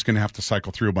year, you're just going to have to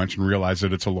cycle through a bunch and realize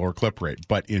that it's a lower clip rate.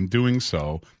 But in doing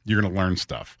so, you're going to learn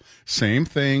stuff. Same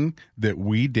thing that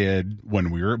we did when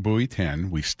we were at Buoy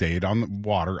 10. We stayed on the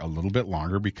water a little bit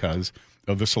longer because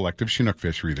of the selective Chinook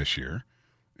fishery this year.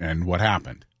 And what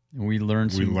happened? We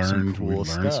learned some cool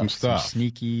stuff. Some stuff. Some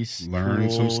sneaky,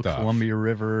 some stuff. Columbia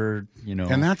River,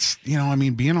 And that's, being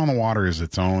on the water is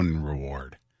its own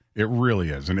reward. It really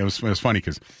is. And it was funny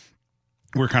because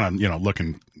we're kind of,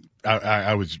 looking.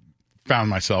 I found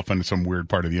myself in some weird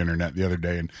part of the internet the other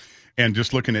day and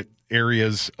just looking at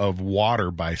areas of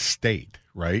water by state,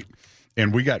 right?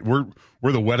 And we're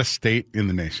the wettest state in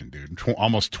the nation, dude.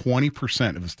 Almost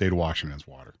 20% of the state of Washington is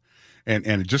water. And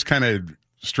it just kind of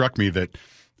struck me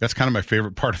that's kind of my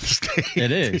favorite part of the state.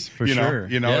 It is, for sure.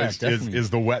 Is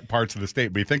the wet parts of the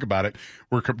state. But you think about it,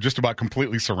 we're just about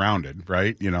completely surrounded,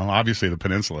 right? Obviously the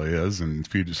peninsula is, and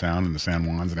Puget Sound and the San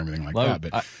Juans and everything like that.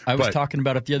 But I was talking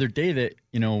about it the other day that,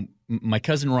 my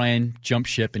cousin Ryan jumped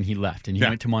ship and he left and he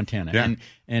went to Montana. Yeah.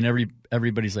 And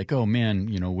everybody's like, oh, man,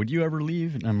 would you ever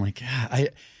leave? And I'm like,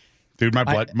 dude,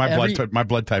 my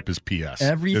blood type is PS.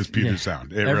 Is Puget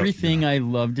Sound. Everything I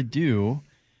love to do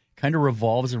kind of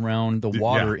revolves around the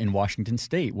water in Washington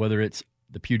State, whether it's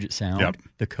the Puget Sound,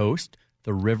 the coast,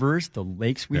 the rivers, the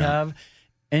lakes we have.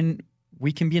 And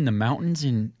we can be in the mountains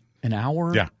in an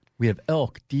hour. Yeah. We have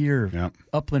elk, deer,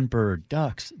 upland bird,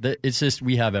 ducks. It's just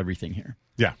we have everything here.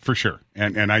 Yeah, for sure.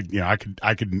 And I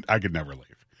could never leave.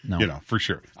 No. For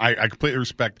sure. I completely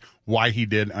respect why he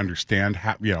did, understand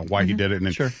how, why he did it.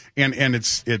 And, Sure. and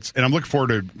it's, and I'm looking forward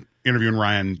to interviewing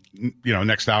Ryan,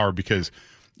 next hour because,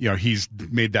 he's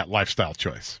made that lifestyle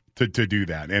choice to do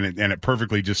that. And it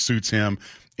perfectly just suits him.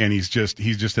 And he's just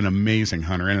an amazing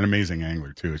hunter and an amazing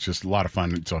angler too. It's just a lot of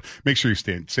fun. So make sure you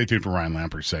stay tuned for Ryan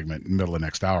Lampert's segment in the middle of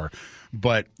next hour.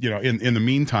 But, in the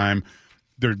meantime,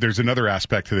 there's another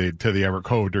aspect to the Everett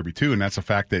Coho Derby too. And that's the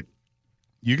fact that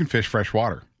you can fish fresh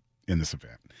water in this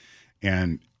event.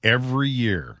 And every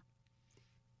year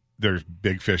there's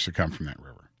big fish that come from that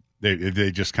river.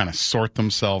 They just kind of sort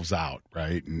themselves out,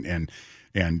 right? And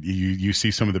you see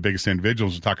some of the biggest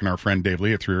individuals. We're talking to our friend Dave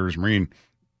Lee at Three Rivers Marine.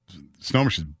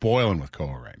 Snohomish is boiling with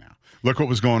coho right now. Look what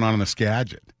was going on in the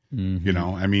Skagit.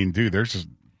 Mm-hmm. Dude,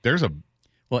 there's a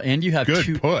well, and you have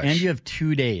good push. And you have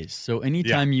 2 days. So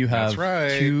anytime you have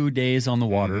 2 days on the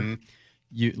water,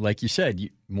 you, like you said,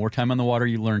 more time on the water,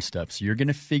 you learn stuff. So you're going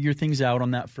to figure things out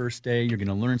on that first day. You're going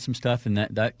to learn some stuff, and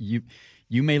that you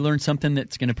may learn something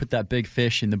that's going to put that big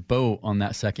fish in the boat on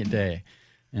that second day.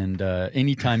 And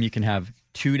anytime you can have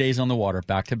 2 days on the water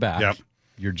back to back,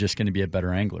 you're just going to be a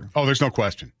better angler. Oh, there's no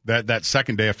question. That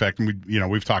second day effect,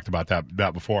 and we've talked about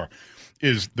that before,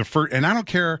 is the first. And I don't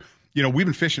care. We've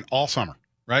been fishing all summer,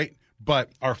 right? But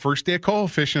our first day of coho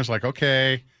fishing is like,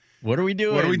 okay, what are we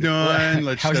doing?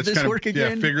 Let's How's this work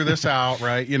again? Figure this out,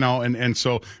 right? And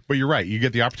so, but you're right. You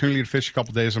get the opportunity to fish a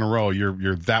couple days in a row.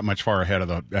 You're that much far ahead of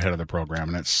the program,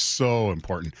 and it's so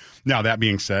important. Now, that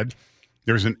being said,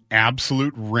 there's an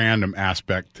absolute random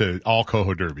aspect to all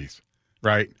coho derbies,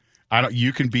 right?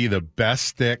 You can be the best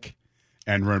stick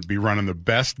and be running the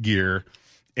best gear,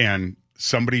 and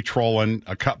somebody trolling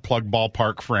a cut plug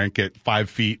ballpark Frank at 5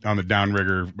 feet on the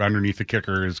downrigger underneath the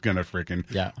kicker is going to freaking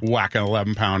whack an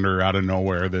 11-pounder out of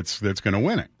nowhere that's going to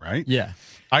win it, right? Yeah.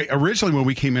 Originally, when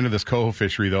we came into this coho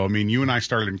fishery, though, you and I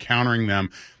started encountering them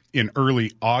in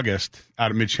early August out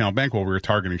of Mid-Channel Bank while we were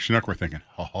targeting Chinook. We're thinking,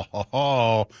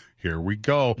 here we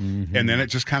go. Mm-hmm. And then it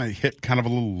just kind of hit kind of a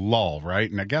little lull, right?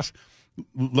 And I guess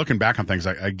looking back on things,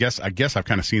 I guess I've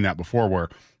kind of seen that before where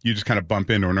you just kind of bump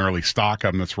into an early stock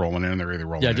of them that's rolling in. They're either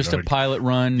rolling in. Just a pilot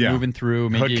run, moving through.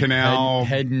 Maybe Hood Canal.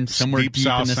 Heading somewhere deep in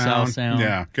the South Sound.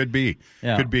 Yeah, could be.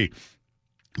 Yeah. Could be.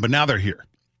 But now they're here,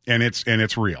 and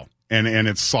it's real, and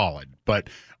it's solid. But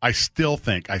I still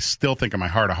think in my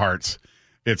heart of hearts,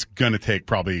 it's going to take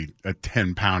probably a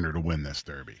 10-pounder to win this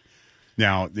derby.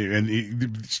 Now,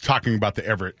 and talking about the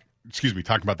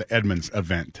Edmonds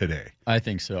event today. I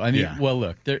think so. Well,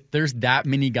 look, there's that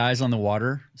many guys on the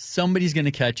water. Somebody's going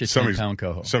to catch a 10-pound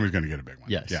coho. Somebody's going to get a big one.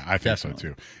 Yes, yeah, I think definitely.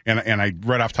 so too. And I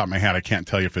right off the top of my head, I can't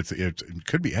tell you if it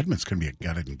could be Edmonds. Could be a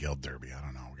gutted and gilled derby. I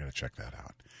don't know. We got to check that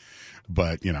out.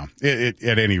 But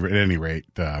at any rate,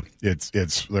 it's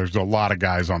there's a lot of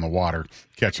guys on the water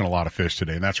catching a lot of fish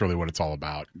today, and that's really what it's all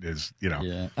about. Is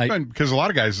because a lot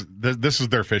of guys, this is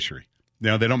their fishery.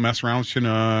 They don't mess around with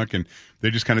Chinook, and they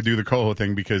just kind of do the coho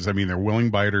thing because, they're willing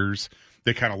biters.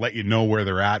 They kind of let you know where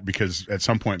they're at because at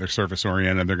some point they're surface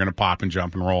oriented. They're going to pop and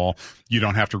jump and roll. You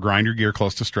don't have to grind your gear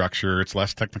close to structure. It's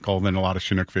less technical than a lot of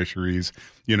Chinook fisheries.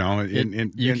 You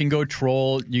can go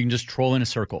troll. You can just troll in a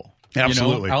circle.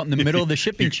 Absolutely. Out in the middle of the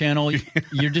shipping channel,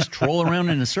 you just troll around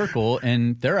in a circle,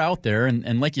 and they're out there.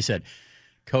 And like you said,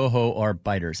 coho are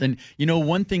biters. And,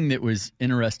 one thing that was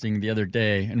interesting the other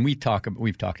day, and we've talked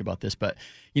about this, but,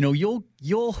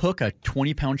 you'll hook a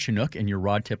 20-pound Chinook and your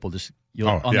rod tip will just, the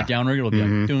downrigger, it'll be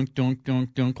like dunk, dunk,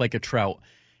 dunk, dunk, like a trout.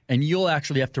 And you'll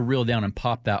actually have to reel down and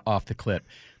pop that off the clip.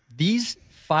 These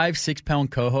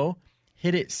 5-6-pound coho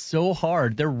hit it so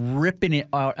hard, they're ripping it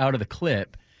out of the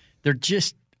clip. They're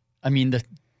just,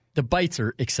 the bites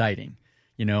are exciting,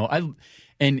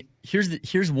 and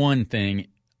here's one thing.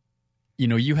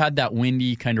 You had that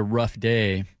windy kind of rough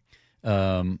day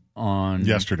on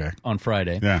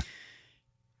Friday. Yeah.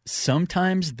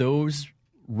 Sometimes those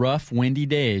rough, windy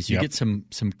days, you get some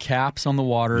caps on the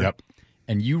water,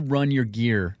 and you run your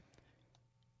gear.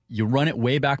 You run it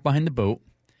way back behind the boat,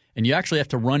 and you actually have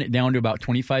to run it down to about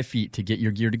 25 feet to get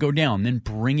your gear to go down, then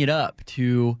bring it up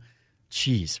to,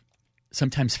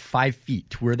 sometimes 5 feet,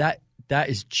 to where that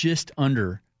is just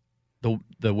under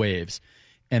the waves.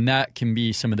 And that can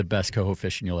be some of the best coho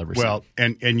fishing you'll ever see. Well,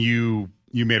 and you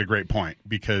made a great point,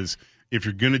 because if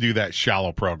you're going to do that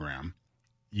shallow program,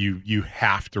 you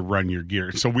have to run your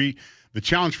gear. So the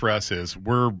challenge for us is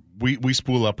we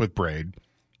spool up with braid,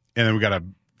 and then we got a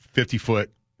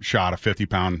 50-foot shot, a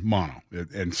 50-pound mono,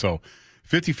 and so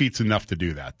 50 feet's enough to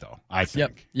do that, though. I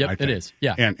think. Yep, it is.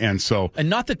 Yeah, and so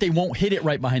not that they won't hit it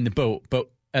right behind the boat,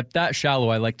 but at that shallow,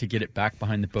 I like to get it back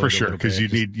behind the boat for sure, because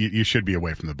bit. you should be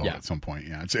away from the boat Yeah. at some point.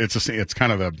 Yeah, it's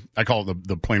kind of I call it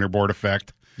the planer board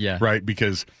effect. Yeah. Right,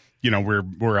 because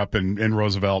we're up in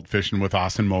Roosevelt fishing with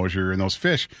Austin Mosier, and those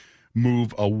fish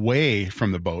move away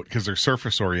from the boat because they're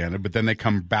surface oriented, but then they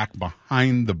come back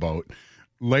behind the boat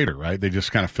later. Right, they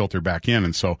just kind of filter back in,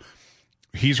 and so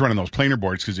he's running those planer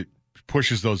boards because it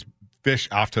pushes those fish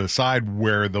off to the side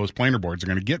where those planer boards are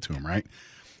going to get to them. Right,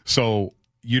 so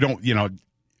you don't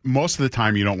most of the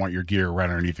time you don't want your gear right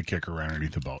underneath the kicker, right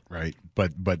underneath the boat, right?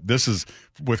 But this is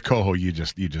with coho, you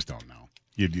just don't know.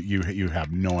 You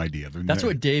have no idea. That's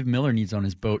what Dave Miller needs on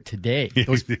his boat today.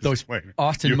 Those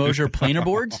Austin Mosier planer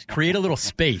boards create a little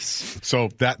space. So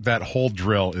that whole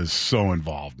drill is so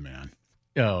involved, man.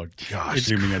 Oh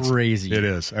gosh, it's crazy. It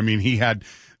is. I mean,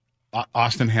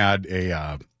 Austin had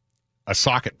a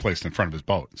socket placed in front of his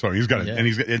boat, so he's got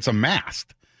it's a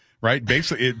mast. Right,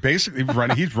 basically,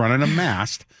 he's running a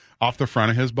mast off the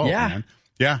front of his boat, man.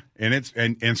 Yeah, and it's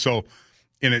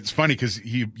funny because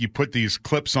you put these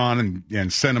clips on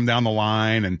and send them down the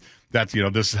line, and that's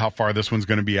this is how far this one's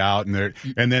going to be out, and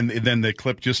then the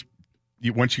clip just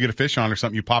once you get a fish on or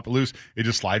something, you pop it loose, it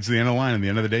just slides to the end of the line. And at the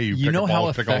end of the day, you pick how all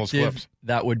those clips. effective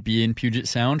that would be in Puget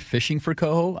Sound fishing for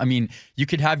coho. I mean, you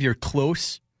could have your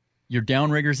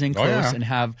downriggers in close and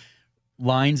have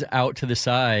lines out to the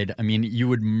side. I mean, you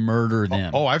would murder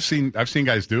them. Oh, I've seen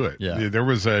guys do it. Yeah. There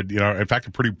was in fact,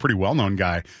 a pretty well known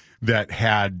guy that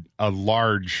had a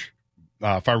large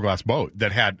fiberglass boat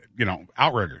that had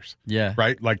outriggers. Yeah,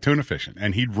 right, like tuna fishing,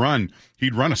 and he'd run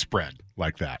a spread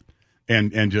like that,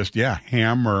 and just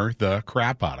hammer the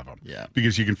crap out of them. Yeah,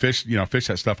 because you can fish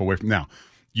that stuff away from now.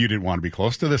 You didn't want to be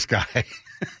close to this guy,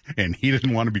 and he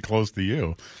didn't want to be close to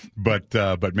you. But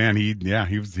man, he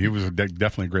was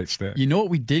definitely a great stick. You know what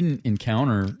we didn't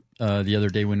encounter the other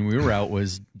day when we were out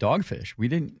was dogfish. We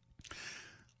didn't.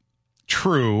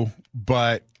 True,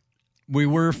 but we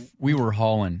were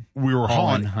hauling. We were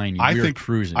hauling. Heine. We were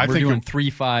cruising. We're doing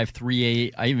 3.5,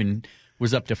 3.8. I even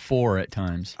was up to 4 at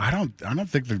times. I don't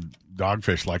think the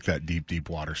dogfish like that deep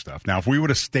water stuff. Now, if we would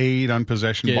have stayed on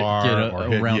possession bar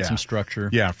or around some structure,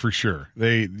 for sure.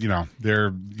 You're going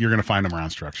to find them around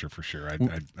structure for sure. I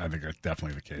think that's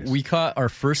definitely the case. We caught our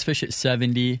first fish at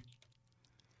 70.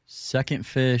 Second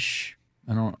fish,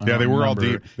 I don't they were remember. all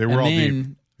deep. They were all deep.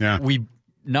 Yeah, we.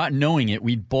 Not knowing it,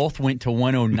 we both went to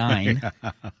 109,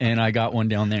 and I got one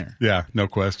down there. Yeah, no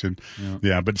question.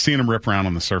 Yeah, but seeing them rip around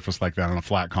on the surface like that on a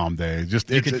flat, calm day, you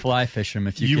could fly fish them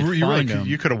if you could find them.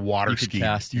 You could have water skied.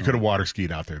 You could have water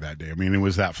skied out there that day. I mean, it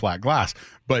was that flat glass.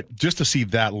 But just to see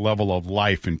that level of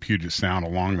life in Puget Sound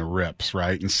along the rips,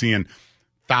 right, and seeing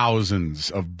thousands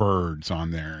of birds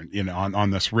on there, on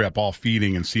this rip, all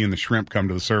feeding, and seeing the shrimp come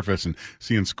to the surface, and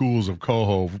seeing schools of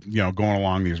coho, going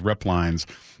along these rip lines.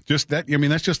 Just that,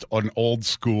 that's just an old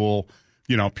school,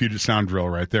 Puget Sound drill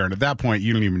right there. And at that point,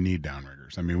 you don't even need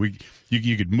downriggers. I mean,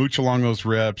 you could mooch along those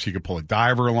rips, you could pull a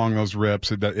diver along those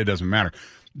rips. It doesn't matter.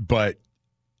 But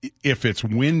if it's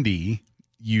windy,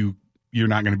 you're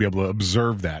not going to be able to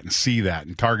observe that and see that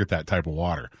and target that type of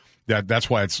water. That's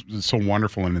why it's so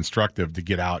wonderful and instructive to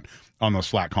get out on those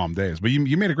flat, calm days. But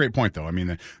you made a great point, though. I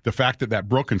mean, the fact that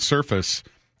broken surface,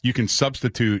 you can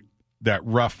substitute that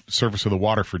rough surface of the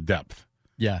water for depth.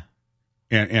 Yeah.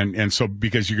 And so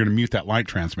because you're going to mute that light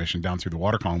transmission down through the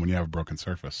water column when you have a broken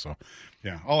surface. So,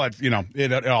 yeah, all that,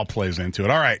 it all plays into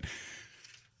it. All right.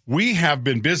 We have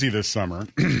been busy this summer,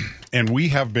 and we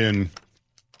have been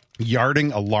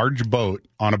yarding a large boat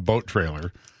on a boat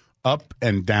trailer up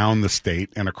and down the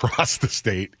state and across the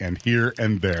state and here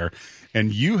and there.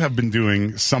 And you have been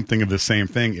doing something of the same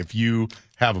thing if you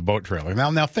have a boat trailer.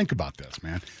 Now think about this,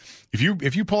 man. If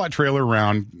you pull that trailer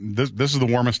around, this is the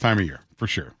warmest time of year for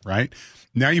sure, right?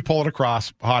 Now you pull it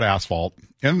across hot asphalt,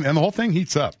 and the whole thing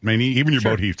heats up. I mean, even your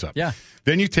boat heats up. Yeah.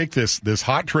 Then you take this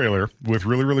hot trailer with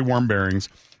really, really warm bearings,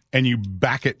 and you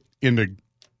back it into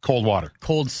cold water,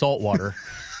 cold salt water,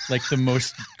 like the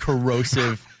most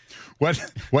corrosive.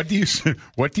 What do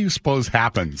you suppose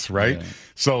happens, right? Yeah.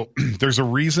 So there's a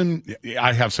reason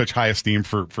I have such high esteem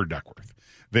for Duckworth.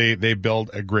 They build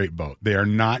a great boat. They are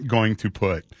not going to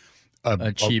put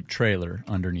a cheap trailer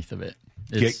underneath of it.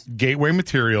 Gateway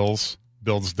Materials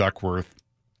builds Duckworth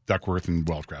and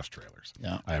Weldcraft's trailers.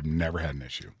 Yeah. I have never had an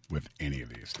issue with any of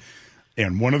these.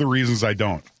 And one of the reasons I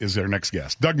don't is their next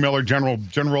guest. Doug Miller,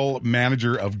 General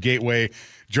Manager of Gateway,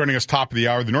 joining us top of the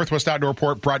hour. The Northwest Outdoor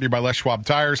Report brought to you by Les Schwab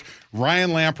Tires.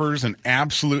 Ryan Lampers, an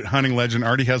absolute hunting legend,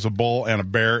 already has a bull and a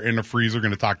bear in the freezer.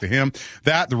 Going to talk to him.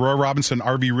 The Roy Robinson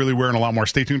RV Really Wear, and a lot more.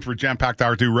 Stay tuned for a jam-packed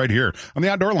hour 2 right here on the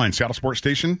Outdoor Line, Seattle Sports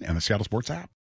Station, and the Seattle Sports app.